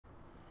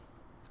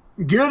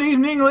Good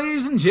evening,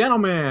 ladies and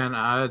gentlemen.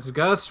 It's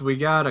Gus. We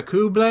got a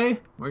Kublai.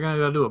 We're gonna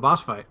go do a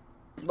boss fight.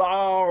 It's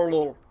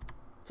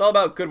all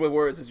about good with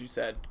words, as you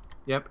said.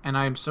 Yep, and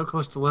I am so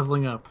close to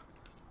leveling up.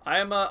 I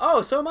am,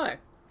 oh, so am I.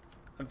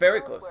 I'm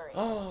very close.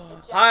 Oh,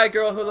 hi,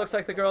 girl who looks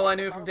like the girl I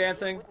knew from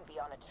dancing.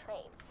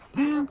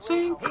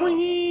 Dancing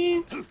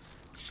Queen.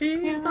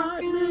 She's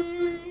not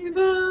me.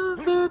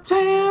 Of the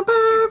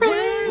tambourine.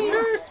 Where's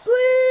her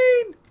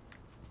spleen?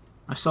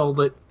 I sold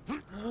it.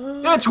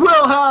 That's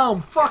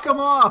Wilhelm! Fuck him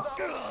up!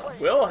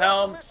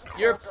 Wilhelm,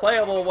 you're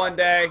playable one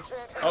day.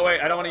 Oh, wait,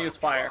 I don't want to use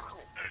fire.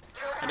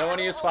 I don't want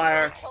to use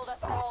fire.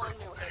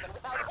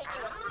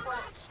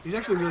 He's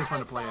actually really fun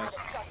to play as.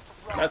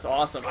 That's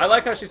awesome. I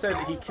like how she said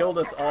he killed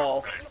us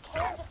all.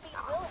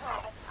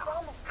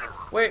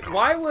 Wait,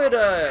 why would,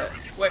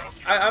 wait,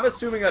 I'm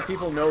assuming that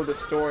people know the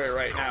story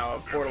right now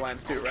of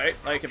Borderlands 2, right?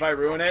 Like, if I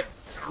ruin it?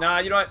 Nah,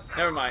 you know what?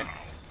 Never mind.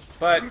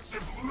 But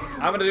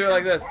I'm gonna do it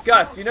like this.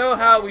 Gus, you know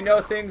how we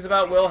know things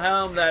about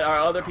Wilhelm that our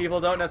other people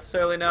don't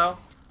necessarily know?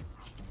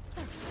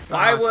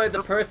 Why would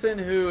the person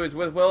who is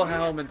with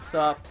Wilhelm and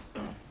stuff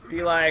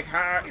be like,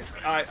 I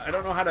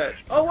don't know how to...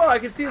 Oh, well, I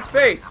can see his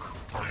face.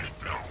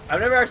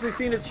 I've never actually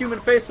seen his human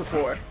face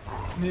before.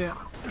 Yeah.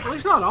 Well,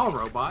 he's not all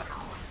robot.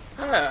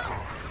 Yeah.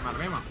 I'm out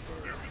of ammo.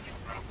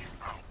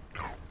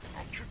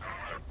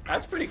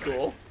 That's pretty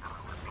cool.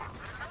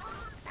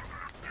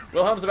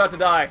 Wilhelm's about to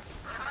die.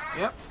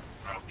 Yep.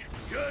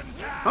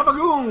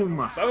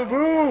 Babagoom! Boom,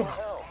 boom!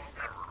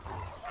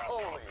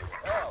 Holy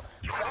hell!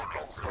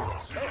 Shotgun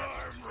station.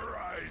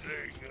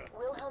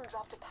 Wilhelm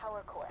dropped a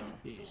power core.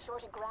 Be sure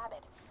to grab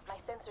it. My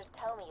sensors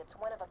tell me it's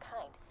one of a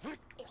kind.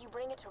 If you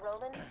bring it to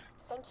Roland,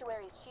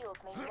 Sanctuary's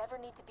shields may never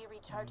need to be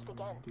recharged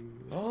again.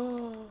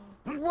 Oh.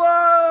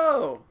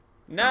 Whoa!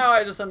 Now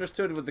I just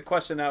understood what the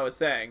question I was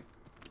saying.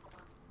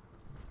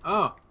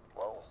 Oh.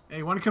 Hey,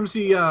 you wanna come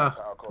see,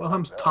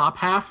 Wilhelm's top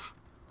half?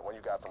 The one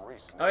you got from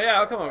Reese. Oh yeah,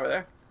 I'll come over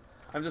there.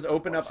 I'm just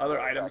opening up other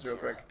items real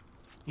quick.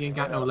 He ain't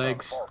got no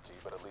legs.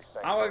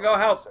 I'm gonna go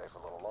help.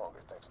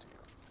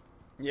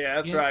 Yeah,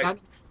 that's He ain't right. got-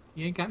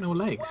 He ain't got no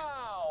legs.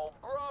 Wow!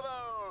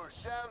 Bravo!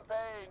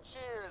 Champagne!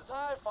 Cheers!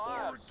 High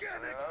fives!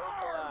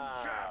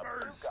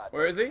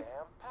 Where is he?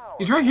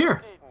 He's right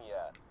here.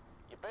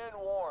 You've been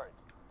warned.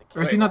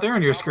 Or is he not there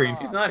on your screen?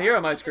 He's not here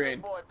on my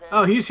screen.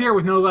 Oh, he's here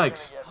with no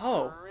legs.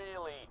 Oh.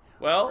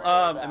 Well,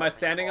 am I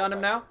standing on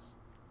him now?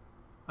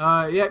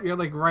 Yep, you're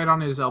like right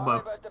on his elbow.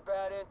 About the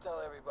bad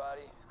intel,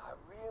 everybody. I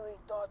really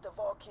thought the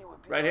Valkyrie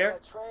would be Right on here?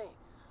 that train.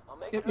 I'll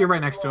make Yep, it you're up right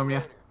to next you to all him,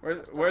 yeah.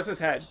 later. Where's his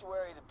head?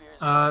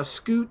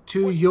 Scoot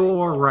to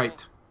your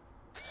right.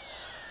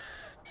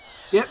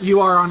 Yep,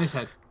 you are on his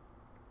head.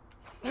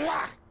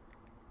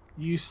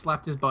 You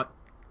slapped his butt.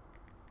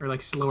 Or like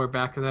his lower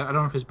back of that. I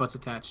don't know if his butt's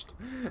attached.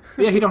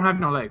 But yeah, he don't have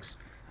no legs.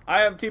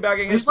 I am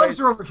teabagging His his legs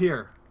face. are over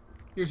here.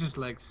 Here's his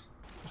legs.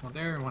 There's one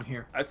there and one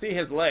here. I see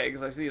his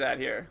legs. I see that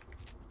here.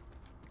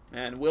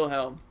 And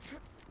Wilhelm.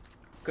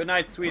 Good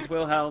night, sweet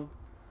Wilhelm.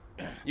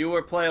 You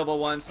were playable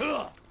once,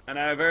 and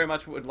I very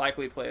much would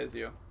likely play as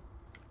you.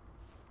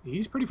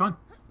 He's pretty fun.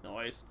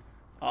 Noise.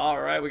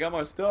 Alright, we got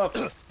more stuff.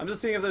 I'm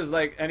just seeing if there's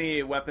like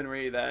any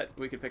weaponry that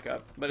we could pick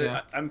up. But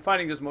Yeah. I'm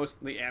finding just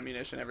mostly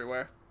ammunition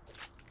everywhere.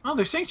 Oh,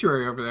 there's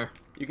Sanctuary over there.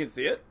 You can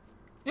see it?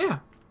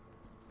 Yeah,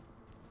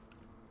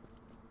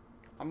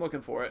 I'm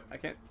looking for it. I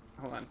can't...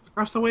 Hold on.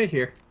 across the way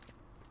here.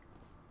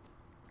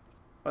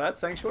 Oh, that's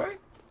Sanctuary?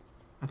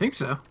 I think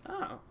so.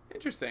 Oh,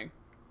 interesting.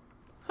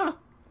 Huh.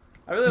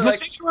 I really Is that like...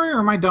 Sanctuary or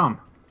am I dumb?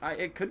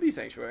 It could be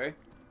Sanctuary.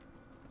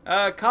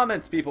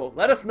 Comments, people.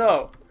 Let us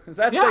know. Is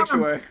that Yeah,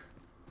 Sanctuary?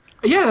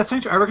 Yeah, that's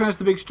Sanctuary. I recognize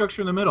the big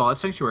structure in the middle.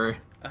 That's Sanctuary.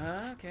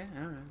 Okay,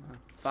 alright. Well,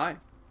 fine.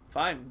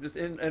 Fine. Just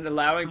in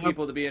allowing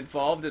people to be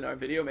involved in our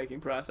video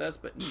making process,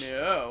 but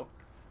no.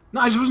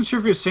 No, I just wasn't sure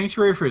if it was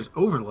Sanctuary or if it was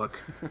Overlook.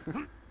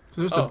 So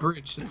there's the Oh.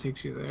 bridge that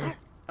takes you there.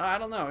 I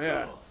don't know,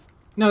 yeah.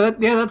 No,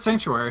 that's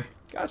Sanctuary.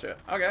 Gotcha.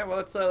 Okay, well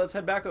let's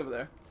head back over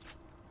there.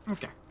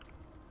 Okay.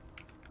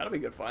 That'll be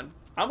good fun.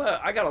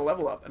 I got a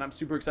level up and I'm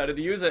super excited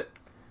to use it.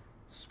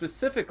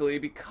 Specifically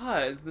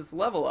because this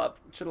level up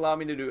should allow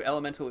me to do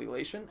elemental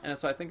elation, and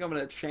so I think I'm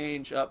gonna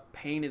change up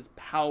pain is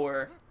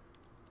power.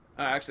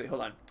 Actually,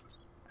 hold on.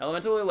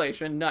 Elemental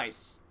elation,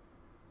 nice.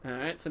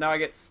 Alright, so now I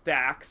get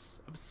stacks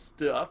of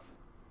stuff.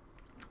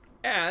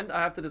 And I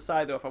have to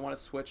decide though if I want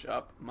to switch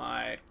up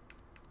my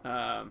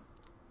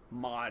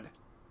mod.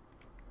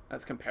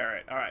 Let's compare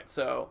it. Alright,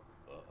 so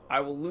I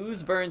will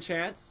lose burn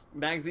chance.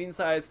 Magazine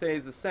size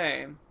stays the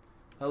same.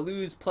 I'll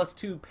lose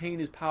 +2 pain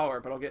is power,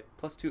 but I'll get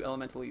 +2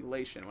 elemental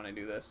elation when I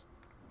do this.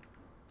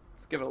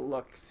 Let's give it a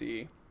look,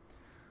 see.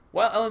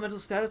 While elemental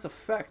status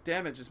effect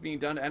damage is being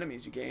done to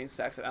enemies, you gain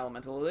stacks of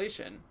elemental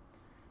elation.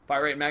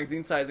 Fire rate and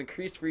magazine size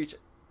increased for each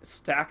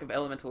stack of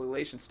elemental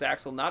elation.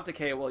 Stacks will not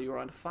decay while you are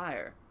on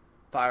fire.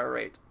 Fire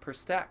rate per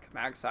stack.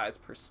 Mag size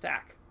per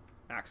stack.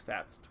 Max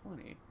stats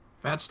 20.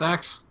 Fat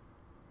stacks.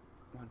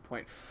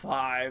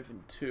 1.5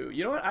 and 2.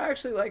 You know what? I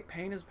actually like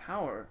pain is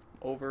power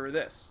over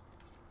this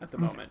at the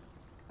moment.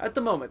 At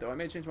the moment, though. I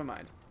may change my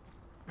mind.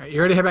 Alright, you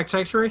ready to head back to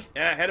Sanctuary?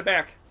 Yeah, head it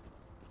back.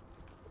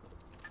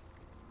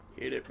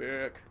 Get it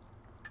back.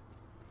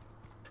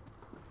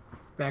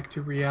 Back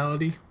to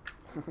reality.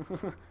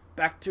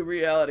 Back to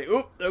reality.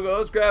 Oop, there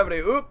goes gravity.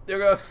 Oop, there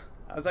goes.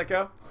 How's that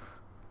go?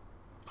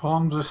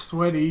 Palms are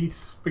sweaty.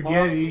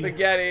 Spaghetti.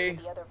 Spaghetti.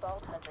 The other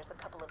vault hunters a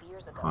couple of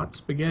years ago. Hot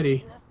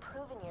spaghetti. You have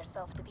proven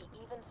yourself to be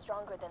even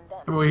stronger than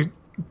them. Wait,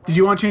 did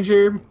you want to change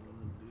your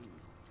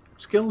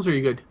skills, or are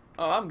you good?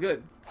 Oh, I'm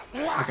good.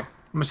 Okay. I'm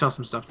gonna sell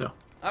some stuff, though.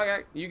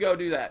 Okay, you go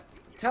do that.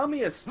 Tell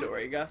me a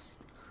story, Gus.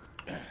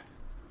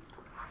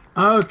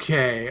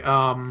 Okay,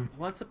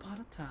 Once upon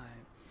a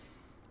time.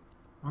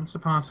 once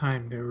upon a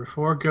time, there were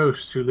 4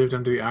 ghosts who lived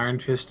under the iron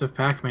fist of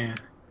Pac-Man.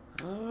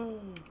 Oh.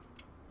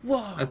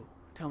 Whoa.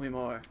 Tell me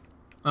more.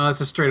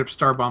 It's a straight-up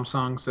Starbomb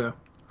song, so...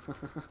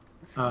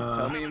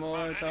 Tell me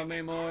more, tell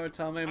me more,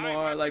 tell me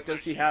more. Like,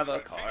 does he have a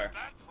car?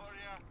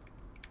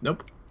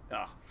 Nope.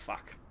 Oh,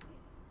 fuck.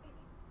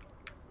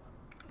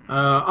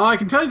 I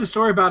can tell you the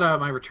story about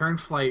my return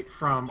flight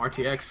from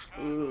RTX.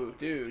 Ooh,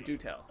 do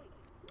tell.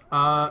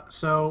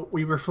 So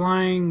we were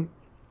flying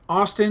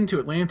Austin to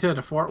Atlanta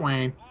to Fort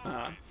Wayne,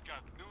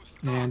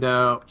 and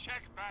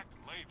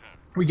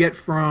we get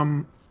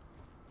from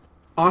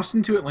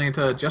Austin to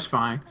Atlanta just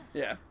fine.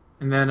 Yeah.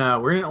 And then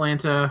we're in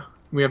Atlanta.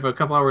 We have a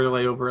couple hour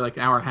layover, like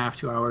an hour and a half,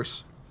 2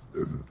 hours.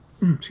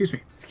 Excuse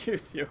me.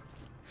 Excuse you.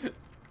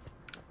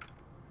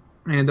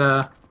 And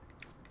we're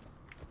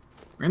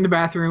in the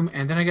bathroom,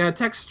 and then I got a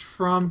text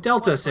from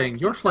Delta saying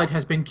your flight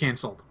has been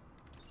canceled.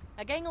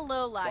 A gang of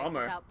lowlifes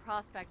Bummer. is out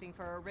prospecting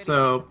for a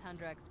So,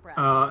 Tundra Express.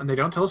 and they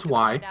don't tell us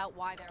why. Find out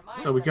why they're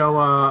So we go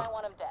I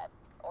want him dead.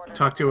 Order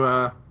talk to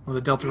one of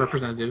the Delta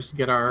representatives,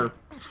 get our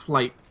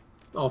flight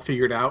all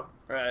figured out,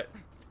 Right.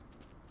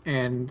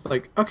 and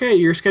like, okay,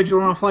 you're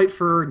scheduled on a flight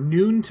for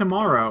noon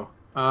tomorrow.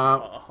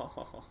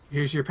 Oh.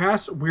 Here's your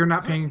pass. We're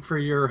not paying for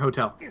your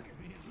hotel.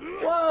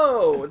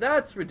 Whoa,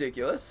 that's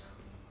ridiculous.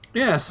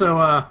 Yeah, so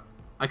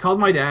I called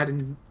my dad,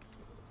 and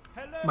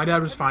my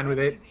dad was fine with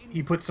it.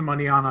 He put some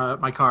money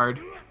on my card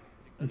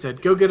and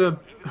said, go get a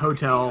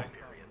hotel,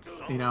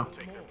 you know.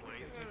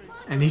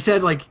 And he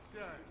said, like,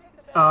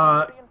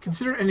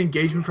 consider an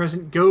engagement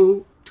present.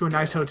 Go to a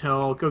nice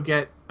hotel. Go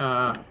get,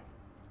 have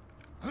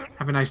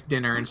a nice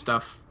dinner and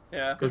stuff.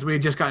 Yeah. Because we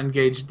had just got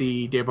engaged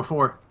the day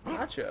before.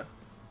 Gotcha.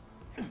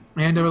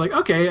 And they were like,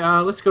 okay,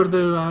 let's go to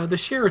the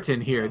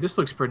Sheraton here. This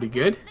looks pretty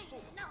good.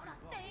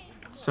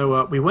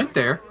 So we went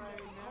there.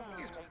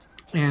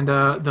 And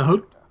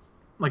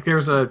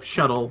there's a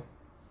shuttle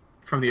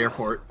from the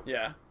airport,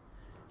 Yeah.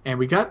 and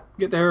we get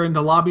there, and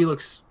the lobby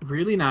looks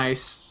really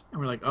nice, and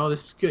we're like, oh,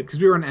 this is good,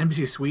 because we were in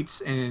Embassy Suites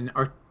in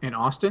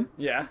Austin,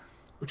 Yeah.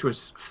 which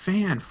was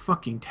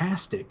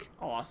fan-fucking-tastic.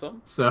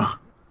 Awesome. So,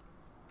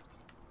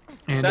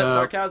 and Is that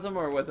sarcasm,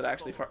 or was it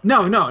actually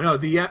no,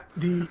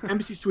 the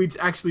Embassy Suites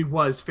actually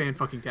was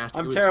fan-fucking-tastic.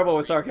 I'm terrible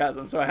with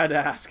sarcasm, so I had to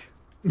ask.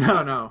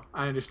 No,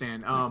 I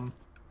understand.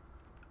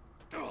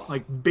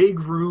 Like big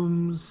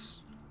rooms,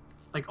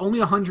 like only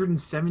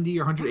 170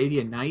 or 180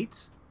 a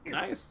night.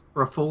 Nice.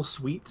 For a full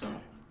suite.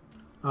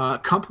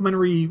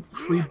 Complimentary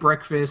free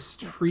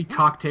breakfast, free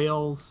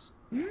cocktails,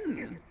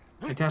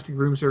 fantastic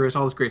room service,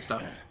 all this great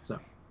stuff. So,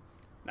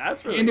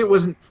 That's really and it cool.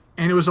 wasn't,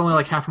 and it was only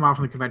like half a mile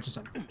from the convention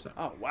center. So,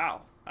 Oh,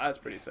 wow. That's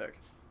pretty sick.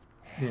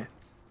 yeah.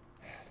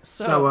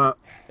 So, So,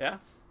 yeah.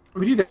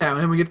 we do that,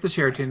 and then we get to the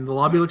Sheraton. The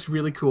lobby looks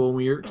really cool, and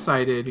we are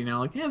excited. You know,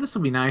 like, yeah, this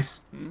will be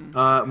nice.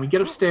 And we get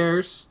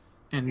upstairs,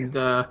 and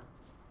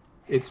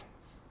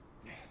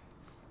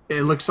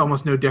it looks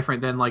almost no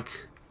different than like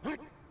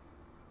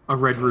a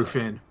Red Roof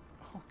Inn.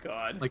 Oh,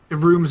 God. Like, the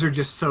rooms are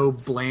just so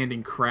bland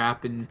and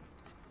crap, and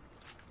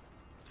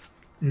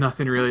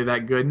nothing really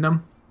that good in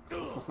them.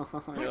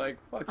 You're like,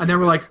 fuck And then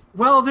we're like,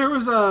 well,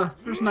 there's a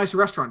nice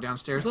restaurant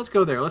downstairs. Let's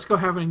go there. Let's go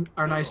have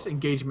our nice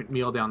engagement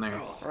meal down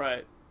there.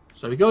 Right.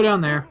 So we go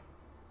down there,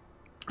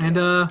 and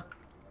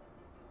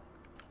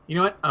you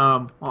know what?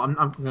 Well,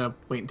 I'm gonna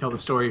wait and tell the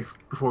story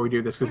before we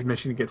do this because the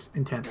mission gets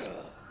intense.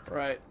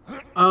 Right.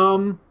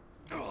 I'm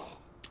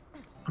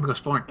gonna go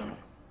exploring.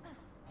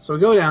 So we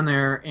go down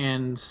there,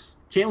 and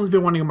Caitlin's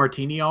been wanting a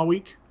martini all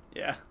week,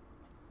 Yeah.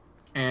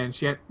 and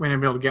we haven't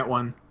been able to get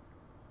one.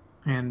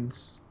 And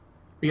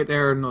we get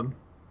there, and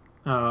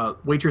the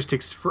waitress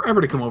takes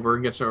forever to come over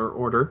and gets our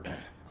order.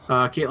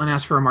 Caitlin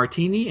asks for a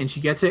martini, and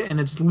she gets it, and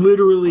it's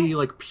literally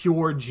like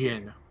pure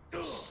gin.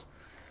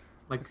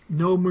 Like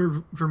no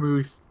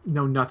vermouth,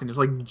 no nothing. It's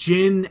like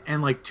gin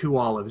and like 2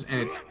 olives, and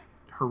it's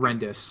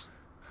horrendous.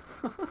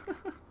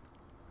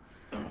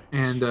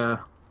 And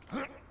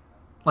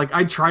like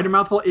I tried a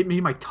mouthful, it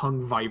made my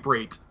tongue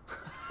vibrate.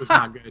 It was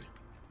not good.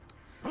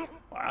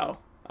 Wow.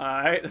 All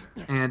right.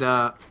 And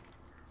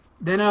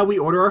then we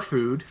order our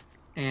food,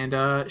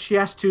 and she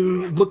has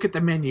to look at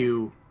the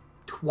menu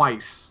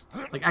twice.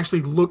 Like,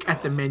 actually look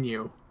at the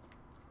menu.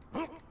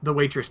 The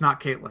waitress, not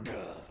Caitlin.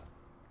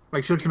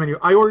 Like, she looks at the menu.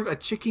 I ordered a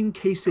chicken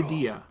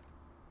quesadilla.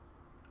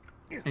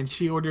 And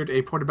she ordered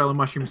a portobello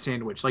mushroom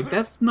sandwich. Like,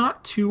 that's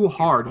not too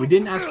hard. We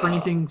didn't ask for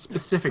anything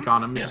specific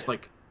on them. Just,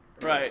 like,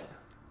 Right.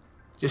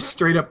 just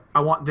straight up, I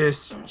want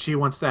this, she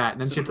wants that.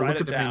 And then she had to write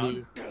look at it the down.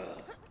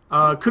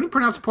 menu. Couldn't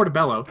pronounce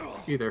portobello,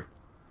 either.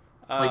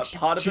 Like,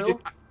 Potable? did,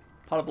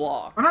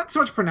 Potable. well, not so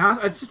much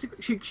pronounced. It's just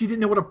she didn't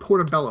know what a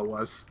portobello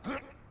was.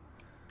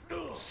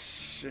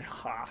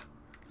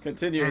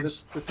 Continue. And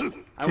This I'm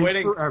takes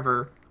waiting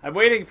forever. I'm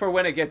waiting for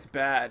when it gets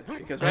bad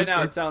because right now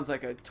it It's- sounds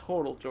like a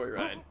total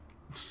joyride.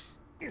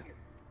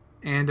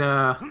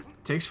 And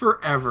takes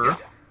forever.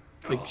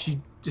 Like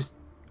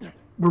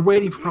we're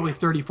waiting for probably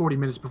 30-40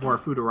 minutes before our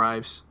food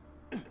arrives.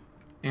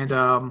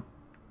 And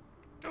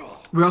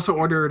we also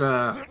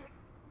ordered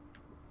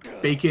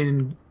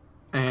bacon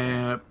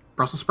and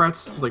Brussels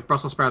sprouts. It was like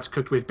Brussels sprouts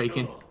cooked with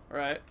bacon.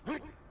 Right?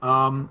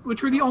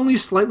 Which were the only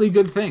slightly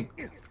good thing.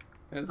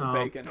 There's the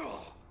bacon.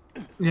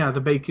 Yeah,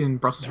 the bacon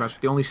Brussels sprouts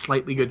were the only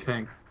slightly good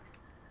thing.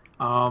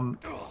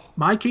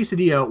 My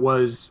quesadilla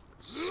was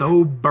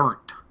so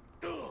burnt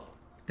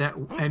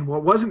and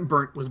what wasn't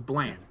burnt was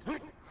bland.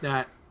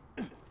 That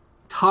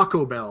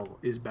Taco Bell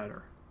is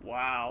better.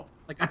 Wow.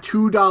 Like a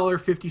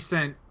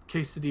 $2.50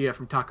 quesadilla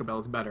from Taco Bell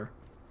is better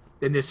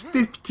than this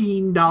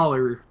 $15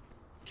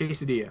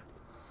 quesadilla.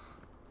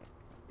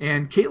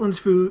 And Caitlin's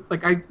food,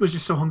 like I was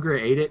just so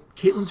hungry I ate it.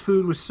 Caitlin's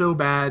food was so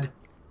bad,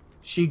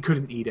 she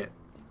couldn't eat it.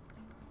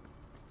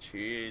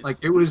 Jeez. Like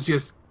it was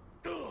just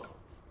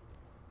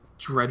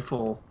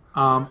dreadful.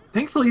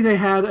 Thankfully they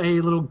had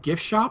a little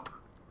gift shop.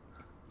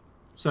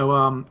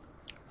 So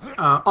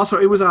also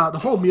it was the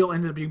whole meal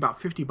ended up being about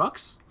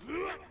 $50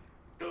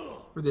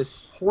 for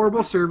this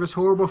horrible service,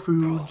 horrible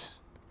food.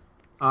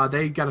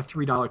 They got a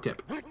 $3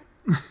 tip.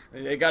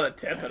 They got a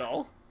tip at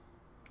all?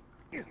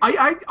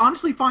 I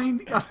honestly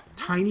find a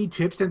tiny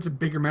tip sends a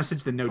bigger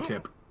message than no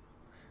tip.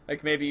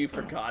 Like maybe you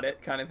forgot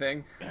it kind of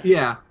thing?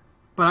 Yeah,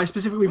 but I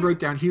specifically wrote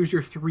down, here's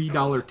your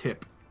 $3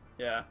 tip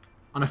Yeah.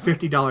 on a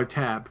 $50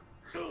 tab.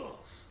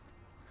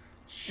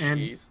 And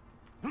Jeez.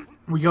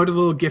 we go to the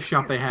little gift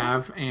shop they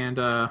have, and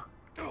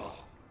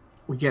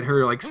we get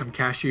her like some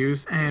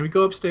cashews, and we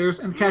go upstairs,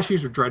 and the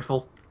cashews are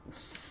dreadful.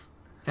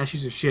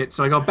 Cashews are shit.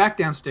 So I go back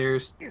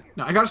downstairs.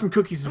 No, I got her some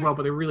cookies as well,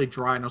 but they were really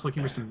dry, and I was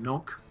looking for some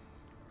milk.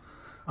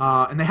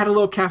 And they had a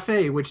little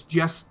cafe, which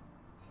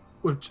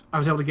I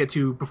was able to get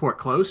to before it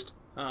closed.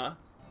 Uh-huh.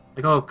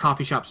 Like a little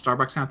coffee shop,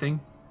 Starbucks kind of thing.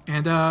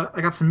 And I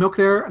got some milk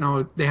there,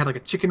 and they had like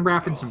a chicken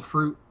wrap and some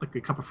fruit, like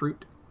a cup of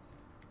fruit.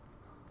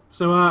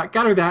 So I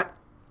got her that,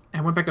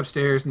 and went back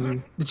upstairs,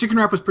 and the chicken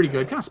wrap was pretty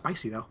good. Kind of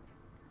spicy, though.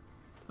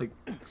 Like,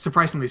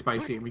 surprisingly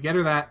spicy. And we get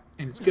her that,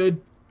 and it's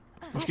good.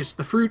 And she gets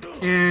the fruit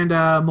and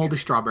moldy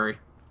strawberry.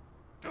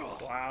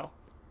 Wow.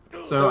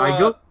 So I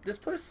go... This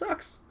place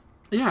sucks.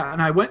 Yeah,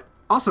 and I went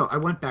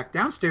back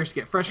downstairs to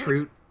get fresh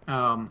fruit.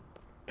 And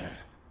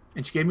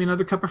she gave me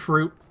another cup of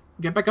fruit.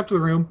 Get back up to the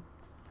room.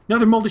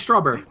 Another moldy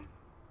strawberry.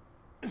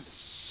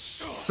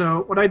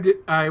 So what I did,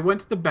 I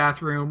went to the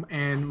bathroom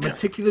and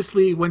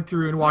meticulously went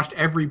through and washed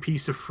every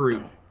piece of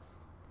fruit.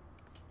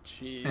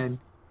 Jeez. And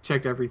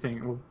checked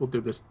everything. We'll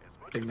do this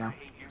thing now.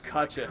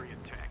 Gotcha.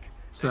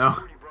 So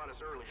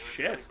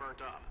Shit.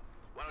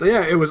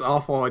 yeah, it was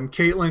awful. And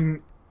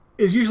Caitlin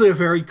is usually a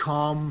very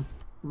calm,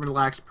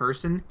 relaxed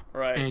person.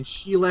 Right. And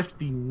she left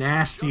the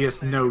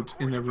nastiest note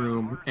in the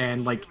room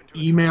and like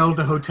emailed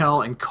the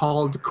hotel and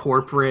called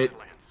corporate.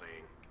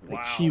 Like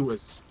Wow. she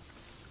was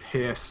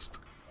pissed.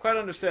 Quite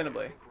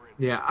understandably.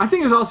 Yeah, I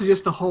think it's also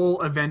just the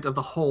whole event of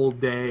the whole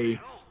day.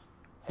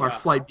 Our Yeah.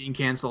 flight being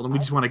canceled and we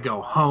just want to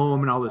go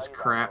home and all this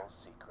crap.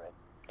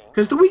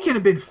 Because the weekend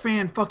had been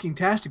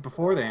fan-fucking-tastic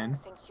before then.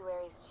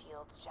 Sanctuary's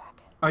shields, Jack.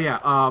 Oh yeah,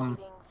 Executing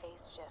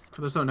phase shift.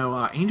 for those who don't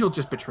know, Angel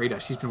just betrayed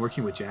us. She's been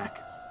working with Jack.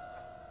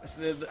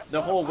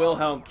 The whole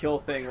Wilhelm kill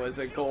thing was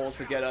a goal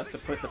to get us to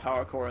put the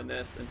power core in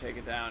this and take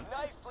it down.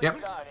 Nicely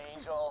Yep. done,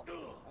 Angel.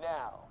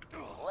 Now,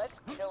 let's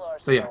kill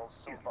ourselves So, yeah.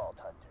 some vault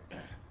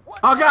hunters.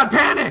 Oh god,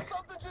 panic!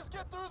 Something just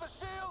get through the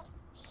shield.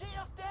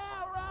 Shields down,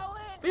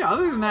 Roland. But yeah,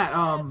 other than that,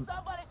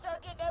 Somebody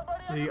start getting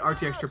everybody on the the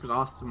RTX map. trip was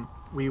awesome.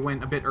 We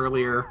went a bit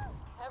earlier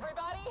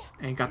Everybody?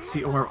 and got to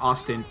see more of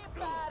Austin.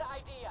 Bad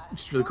idea.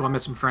 It's really cool. I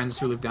met some friends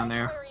who live down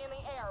there. Sanctuary in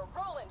the air.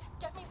 Roland,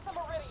 get me some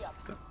iridium.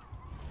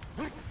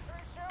 Pretty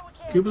sure we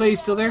can't Kublai, do you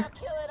still that there? without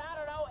killing, I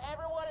don't know,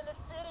 everyone in the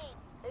city.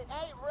 It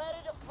ain't ready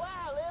to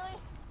fly, Lily.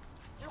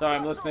 You Sorry,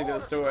 I'm got listening your to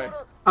the story.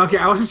 order, Okay,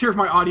 I wasn't sure if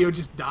my audio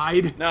just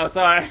died. No,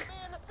 sorry. Stewart.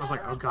 Me in the I was like,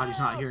 center oh of god, he's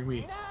not town. hearing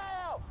me.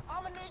 Now,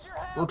 I'ma need your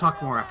help We'll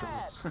talk more real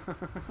afterwards.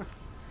 bad.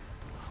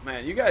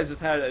 Man, you guys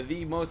just had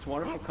the most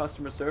wonderful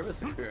customer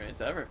service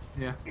experience ever.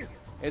 Yeah.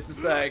 It's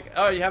just like,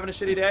 oh, you having a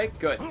shitty day?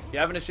 Good. You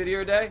having a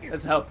shittier day?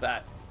 Let's help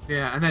that.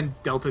 Yeah, and then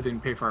Delta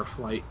didn't pay for our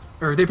flight.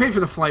 Or they paid for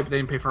the flight, but they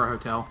didn't pay for our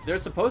hotel. They're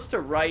supposed to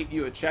write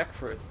you a check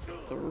for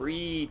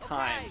 3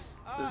 times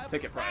the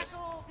ticket price.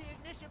 The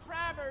ignition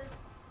primers.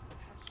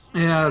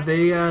 Yeah,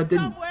 they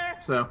didn't.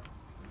 So,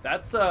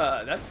 That's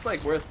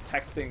like worth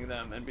texting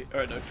them and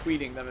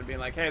tweeting them and being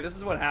like, hey, this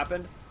is what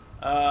happened.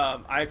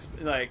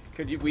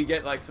 We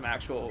get like some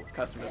actual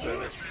customer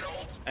service,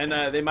 and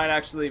they might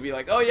actually be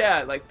like, oh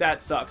yeah, like that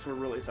sucks. We're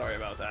really sorry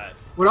about that.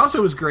 what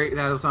also was great,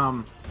 that was,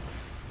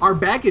 our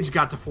baggage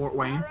got to Fort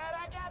Wayne.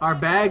 Our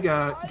bag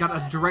got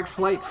a direct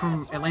flight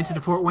from Atlanta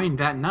to Fort Wayne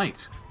that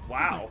night.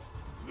 Wow.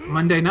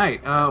 Monday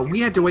night. We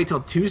had to wait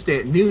till Tuesday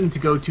at noon to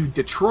go to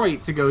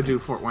Detroit to go to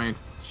Fort Wayne.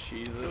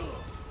 Jesus.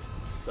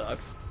 It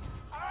sucks.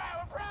 Alright,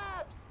 we're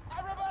primed!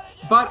 Everybody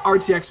get But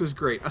RTX was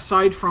great.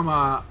 Aside from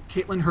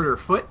Caitlin hurt her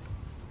foot,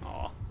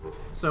 Aw.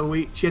 so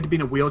she had to be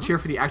in a wheelchair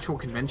for the actual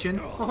convention.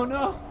 Oh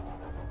no.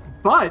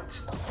 But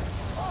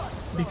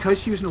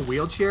because she was in a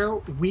wheelchair,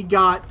 we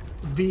got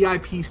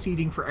VIP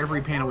seating for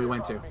every panel we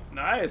went to.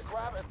 Nice.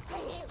 grab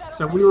it.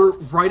 So we were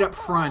right up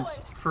front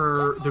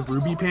for the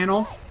Ruby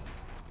panel,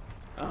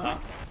 Uh-huh.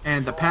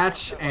 and the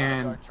patch,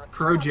 and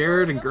Pro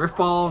Jared, and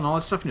Griffball, and all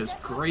that stuff, and it was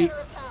great.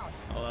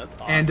 Oh, that's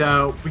awesome.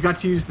 And we got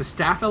to use the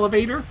staff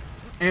elevator,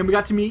 and we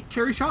got to meet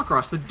Carrie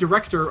Shawcross, the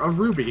director of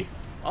Ruby,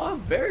 Oh,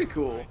 very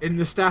cool. in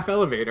the staff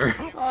elevator.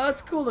 Oh,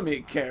 that's cool to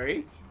meet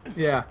Carrie.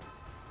 Yeah.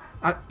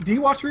 Do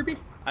you watch Ruby?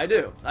 I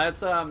do.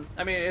 That's I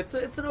mean, it's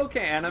an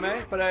okay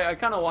anime, but I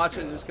kind of watch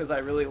it just because I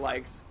really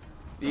liked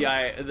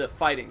the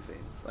fighting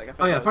scenes. Like, I Oh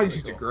felt yeah, that the fighting was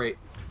scenes really are great.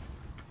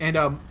 And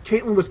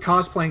Caitlin was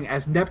cosplaying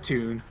as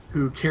Neptune,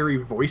 who Carrie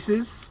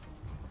voices.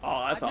 cool.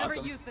 Oh, that's I've awesome.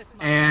 never used this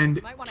much.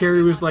 And Might wanna Carrie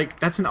hang was on. like,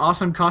 "That's an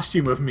awesome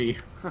costume of me."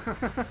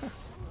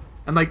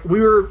 And like,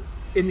 we were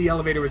in the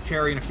elevator with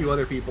Carrie and a few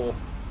other people,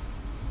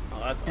 Oh,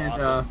 that's and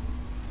awesome.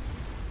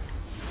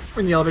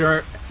 we're in the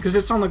elevator because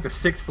it's on like the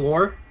 6th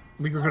floor.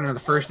 We were going to the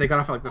first. They got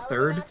off at like the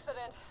 3rd,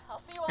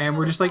 and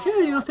we're just like,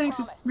 "Yeah, thanks.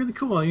 It's really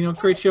cool.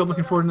 Great show.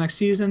 Looking forward to next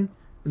season."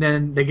 And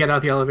then they get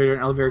out the elevator,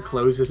 and the elevator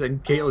closes,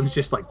 and Caitlin's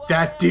just like,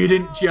 "That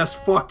didn't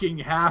just fucking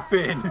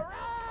happen."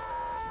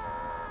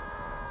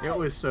 It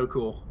was so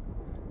cool.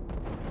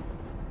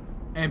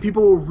 And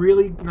people were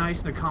really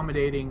nice and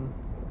accommodating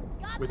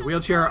with a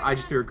wheelchair. I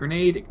just threw a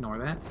grenade. Ignore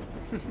that.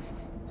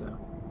 So,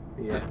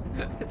 yeah.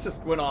 It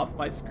just went off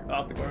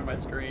off the corner of my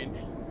screen.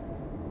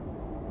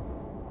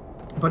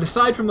 But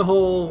aside from the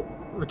whole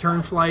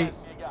return flight,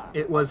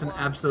 it was an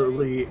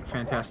absolutely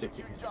fantastic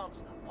weekend.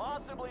 Jumps,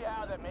 possibly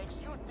how that makes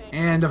you think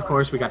And of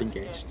course, we got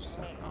engaged.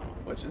 So.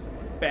 Which is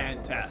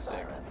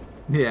fantastic.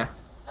 Yeah.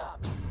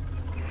 sucks.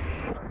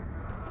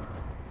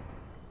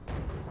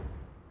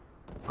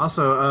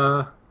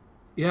 Also,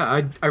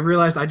 yeah, I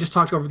realized I just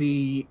talked over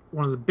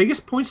one of the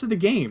biggest points of the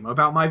game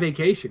about my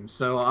vacation.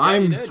 So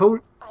you did.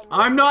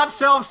 I'm not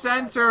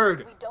self-centered.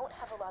 We don't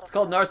have a lot of It's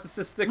called time.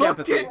 narcissistic Look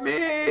empathy. at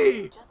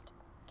me. Just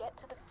get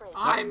to the fridge.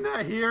 I'm the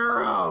To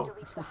hero.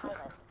 reach the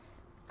Highlands.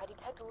 I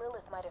detect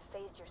Lilith might have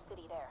phased your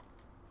city there.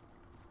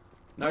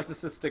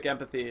 Narcissistic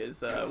empathy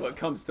is what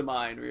comes to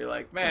mind, where you're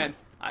like, man,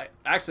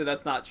 actually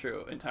that's not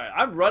true entirely.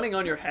 I'm running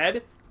on your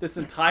head this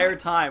entire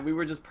time. We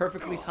were just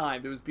perfectly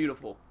timed. It was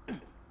beautiful.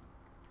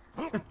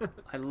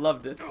 I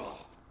loved it.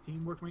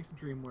 Teamwork makes the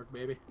dream work,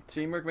 baby.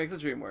 Teamwork makes the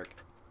dream work.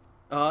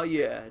 Oh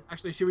yeah.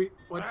 Actually, should we?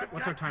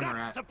 What's our timer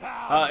at?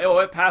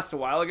 It passed a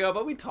while ago,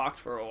 but we talked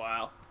for a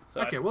while.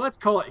 So Okay, well let's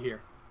call it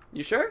here.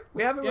 you sure?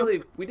 We haven't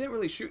Yep. we didn't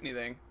really shoot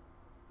anything.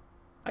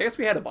 I guess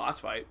we had a boss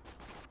fight.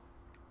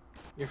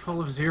 You're full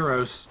of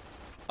zeros.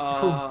 Full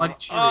of bloody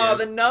Oh,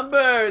 the Cheerios.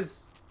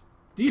 numbers!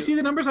 Do you see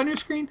the numbers on your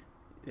screen?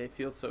 They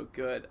feel so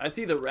good. I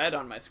see the red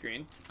on my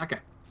screen. Okay.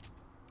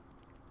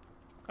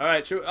 All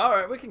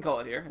right, we can call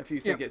it here if you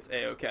think Yep. it's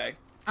a-okay.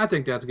 I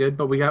think that's good,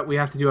 but we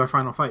have to do our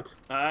final fight.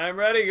 I'm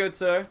ready, good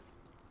sir.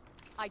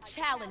 I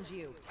challenge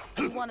you.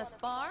 You want to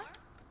spar?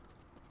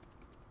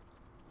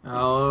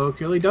 Oh,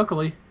 killy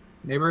dokily,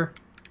 neighbor.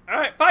 All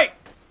right, fight!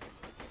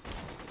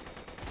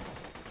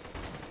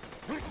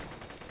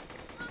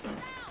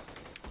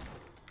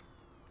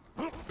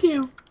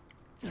 Pew.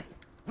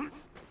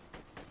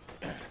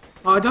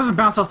 Oh, it doesn't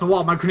bounce off the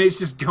wall. My grenade's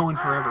just going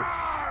forever.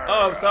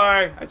 Oh,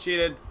 sorry, I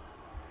cheated.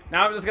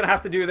 Now I'm just gonna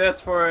have to do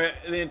this for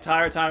the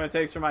entire time it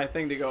takes for my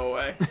thing to go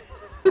away.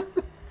 Grenade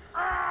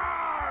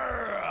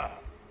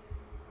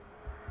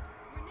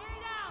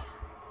out!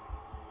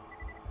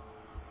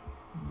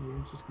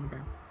 Yeah, it's just gonna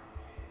bounce.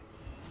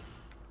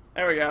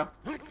 There we go.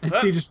 I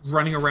see you just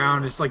running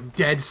around. It's like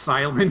dead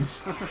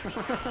silence.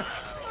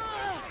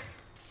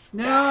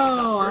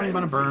 No, I'm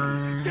gonna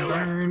burn,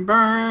 burn,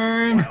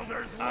 burn.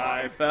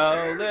 I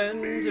fell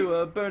into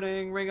a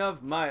burning ring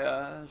of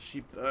Maya. She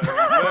burned,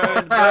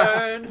 burned,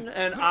 burned,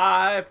 and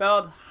I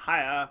felt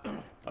higher.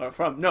 Or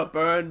burned,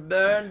 burned,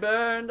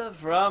 burned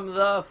from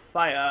the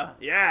fire.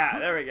 Yeah,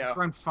 there we go.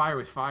 Run fire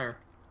with fire.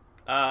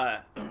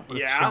 Yeah.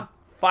 chump.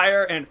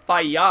 Fire and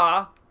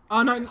fire.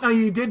 Oh no,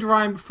 you did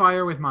rhyme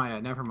fire with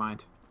Maya. Never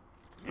mind.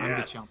 I'm the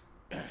Yes. chump.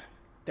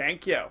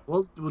 Thank you.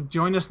 We'll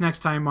join us next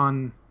time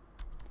on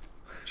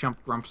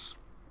Chump Grumps.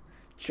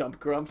 Chump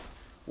grumps.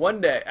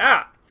 One day.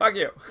 Fuck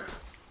you.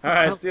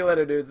 Alright, see you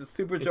later, dudes. It's a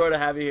super joy to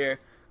have you here.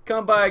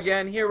 Come by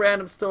again, hear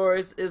random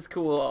stories. Is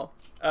cool.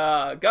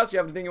 Gus, you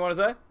have anything you want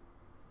to say?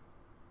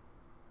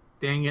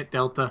 Dang it,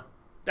 Delta.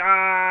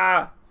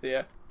 See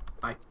ya.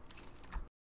 Bye.